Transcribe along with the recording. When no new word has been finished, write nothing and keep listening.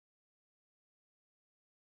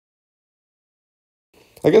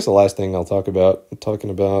I guess the last thing I'll talk about, talking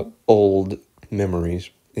about old memories,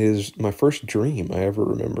 is my first dream I ever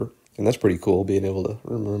remember. And that's pretty cool, being able to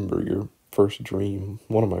remember your first dream.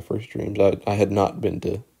 One of my first dreams. I had not been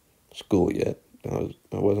to school yet. I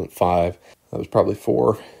wasn't 5. I was probably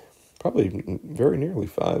 4. Probably very nearly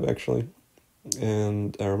 5, actually.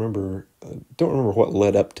 And I don't remember what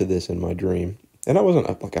led up to this in my dream. And I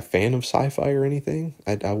wasn't like a fan of sci-fi or anything.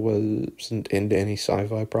 I wasn't into any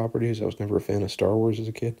sci-fi properties. I was never a fan of Star Wars as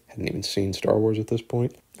a kid. Hadn't even seen Star Wars at this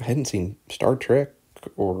point. I hadn't seen Star Trek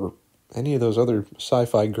or any of those other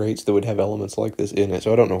sci-fi greats that would have elements like this in it.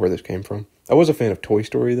 So I don't know where this came from. I was a fan of Toy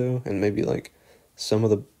Story though, and maybe like some of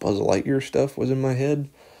the Buzz Lightyear stuff was in my head.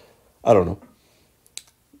 I don't know.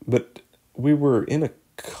 But we were in a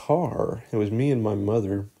car. It was me and my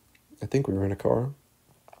mother. I think we were in a car.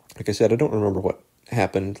 Like I said, I don't remember what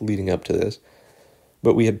happened leading up to this,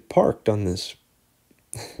 but we had parked on this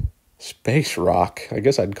space rock. I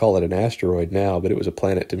guess I'd call it an asteroid now, but it was a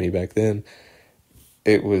planet to me back then.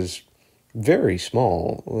 It was very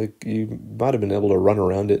small. Like, you might have been able to run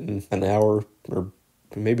around it in an hour or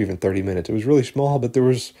maybe even 30 minutes. It was really small, but there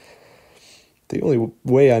was... The only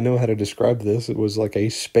way I know how to describe this, it was like a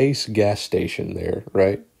space gas station there,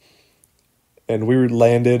 right? And we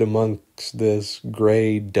landed amongst this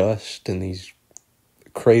gray dust and these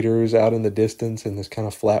craters out in the distance and this kind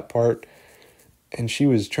of flat part. And she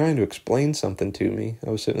was trying to explain something to me.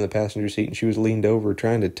 I was sitting in the passenger seat and she was leaned over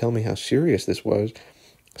trying to tell me how serious this was,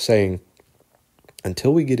 saying,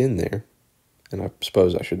 until we get in there, and I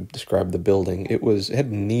suppose I should describe the building. It had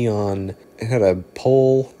neon, it had a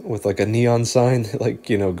pole with like a neon sign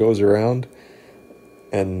that goes around.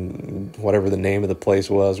 And whatever the name of the place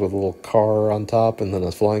was, with a little car on top and then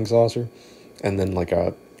a flying saucer. And then like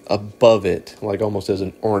above it, like almost as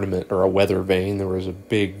an ornament or a weather vane, there was a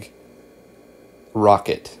big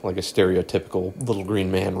rocket, like a stereotypical little green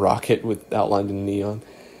man rocket with outlined in neon.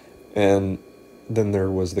 And then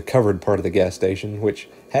there was the covered part of the gas station, which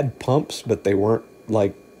had pumps, but they weren't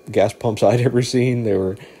like gas pumps I'd ever seen. They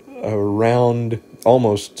were round,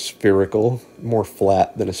 almost spherical, more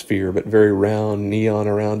flat than a sphere, but very round, neon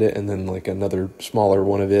around it, and then like another smaller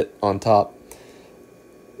one of it on top,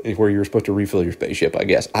 where you were supposed to refill your spaceship, I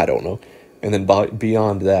guess. I don't know. And then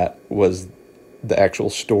beyond that was the actual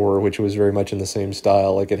store, which was very much in the same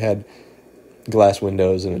style. Like, it had glass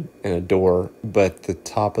windows and a door, but the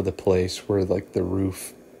top of the place where like the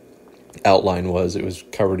roof outline was, it was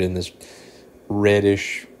covered in this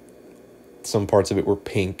reddish, some parts of it were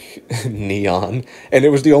pink neon, and it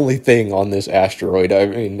was the only thing on this asteroid. I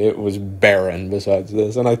mean, it was barren besides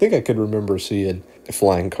this, and I think I could remember seeing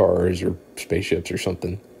flying cars or spaceships or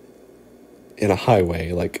something in a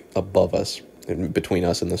highway, like above us, between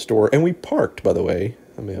us and the store. And we parked, by the way.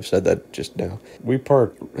 I may have said that just now. We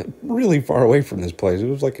parked really far away from this place. It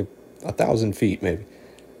was like 1,000 feet, maybe.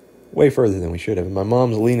 Way further than we should have. And my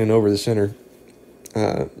mom's leaning over the center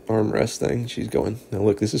armrest thing. She's going, now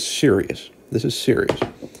look, this is serious. This is serious.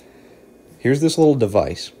 Here's this little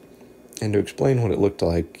device. And to explain what it looked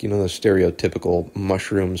like, those stereotypical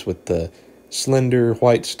mushrooms with the slender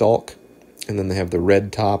white stalk, and then they have the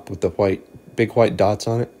red top with the big white dots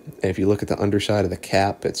on it. And if you look at the underside of the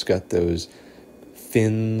cap, it's got those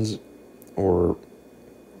fins or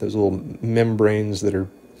those little membranes that are,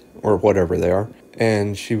 or whatever they are.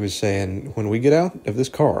 And she was saying, when we get out of this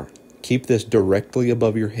car, keep this directly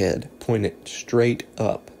above your head. Point it straight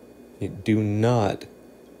up. You do not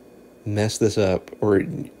mess this up, or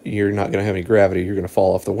you're not going to have any gravity. You're going to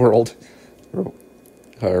fall off the world. Or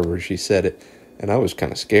however she said it. And I was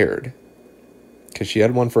kind of scared, because she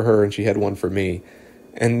had one for her and she had one for me.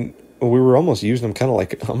 And we were almost using them kind of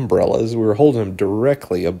like umbrellas. We were holding them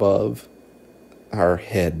directly above our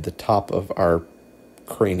head, the top of our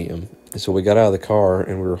cranium. So we got out of the car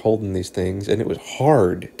and we were holding these things, and it was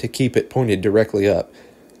hard to keep it pointed directly up,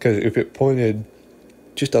 because if it pointed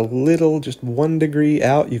just a little, just 1 degree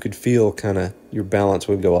out, you could feel kind of your balance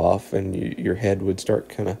would go off, and your head would start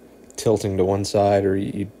kind of tilting to one side, or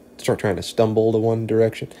you'd start trying to stumble to one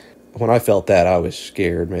direction. When I felt that, I was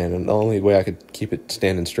scared, man, and the only way I could keep it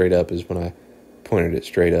standing straight up is when I pointed it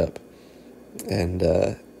straight up, and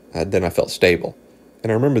then I felt stable.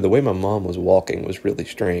 And I remember the way my mom was walking was really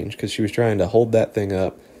strange, because she was trying to hold that thing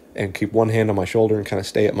up and keep one hand on my shoulder and kind of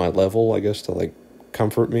stay at my level, I guess, to like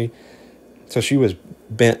comfort me. So she was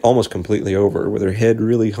bent almost completely over, with her head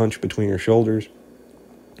really hunched between her shoulders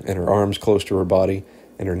and her arms close to her body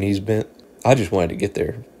and her knees bent. I just wanted to get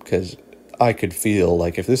there, because I could feel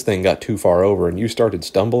like if this thing got too far over and you started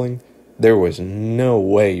stumbling, there was no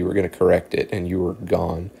way you were going to correct it and you were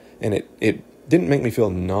gone. And it didn't make me feel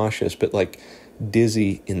nauseous, but like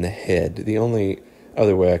dizzy in the head. The only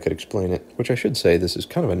other way I could explain it, which I should say this is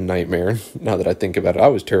kind of a nightmare now that I think about it. I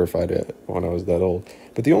was terrified of it when I was that old.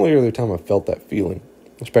 But the only other time I felt that feeling,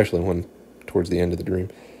 especially when towards the end of the dream,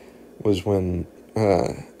 was when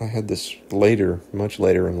I had this later, much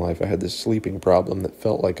later in life, I had this sleeping problem that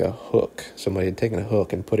felt like a hook. Somebody had taken a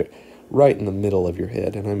hook and put it right in the middle of your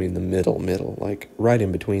head, and I mean the middle, like right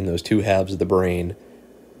in between those two halves of the brain,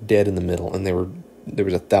 dead in the middle, and there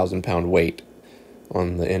was a 1,000-pound weight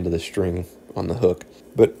on the end of the string on the hook.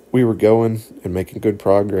 But we were going and making good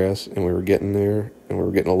progress, and we were getting there, and we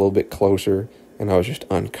were getting a little bit closer, and I was just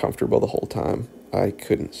uncomfortable the whole time. I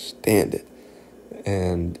couldn't stand it.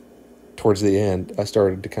 And towards the end, I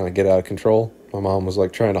started to kind of get out of control. My mom was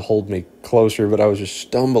like trying to hold me closer, but I was just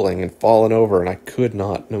stumbling and falling over, and I could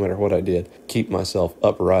not, no matter what I did, keep myself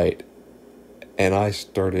upright. And I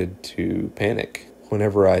started to panic.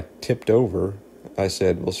 Whenever I tipped over, I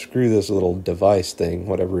said, well, screw this little device thing,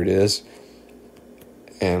 whatever it is.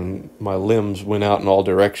 And my limbs went out in all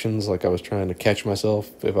directions, like I was trying to catch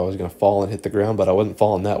myself if I was going to fall and hit the ground, but I wasn't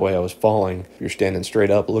falling that way. I was falling, if you're standing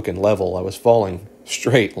straight up, looking level, I was falling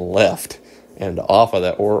straight left and off of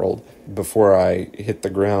that world. Before I hit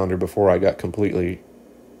the ground, or before I got completely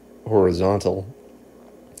horizontal,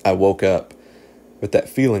 I woke up. But that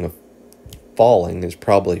feeling of falling is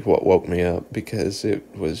probably what woke me up, because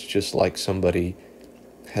it was just like somebody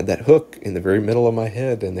had that hook in the very middle of my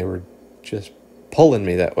head, and they were just pulling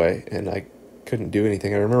me that way, and I couldn't do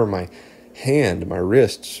anything. I remember my hand, my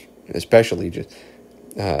wrists especially, just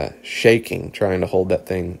shaking, trying to hold that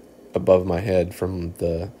thing above my head from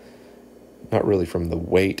the, not really from the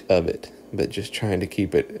weight of it, but just trying to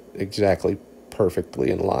keep it exactly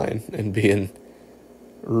perfectly in line, and being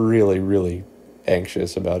really, really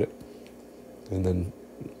anxious about it. And then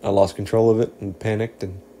I lost control of it and panicked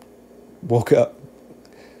and woke up.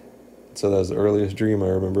 So that was the earliest dream I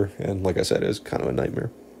remember. And like I said, it was kind of a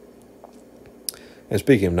nightmare. And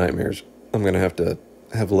speaking of nightmares, I'm going to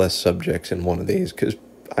have less subjects in one of these, because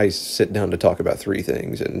I sit down to talk about 3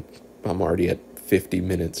 things and I'm already at 50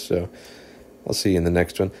 minutes. So I'll see you in the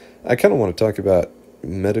next one. I kind of want to talk about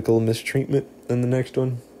medical mistreatment in the next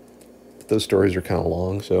one. Those stories are kind of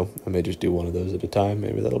long, so I may just do one of those at a time.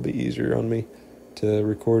 Maybe that'll be easier on me to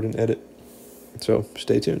record and edit. So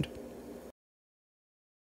stay tuned.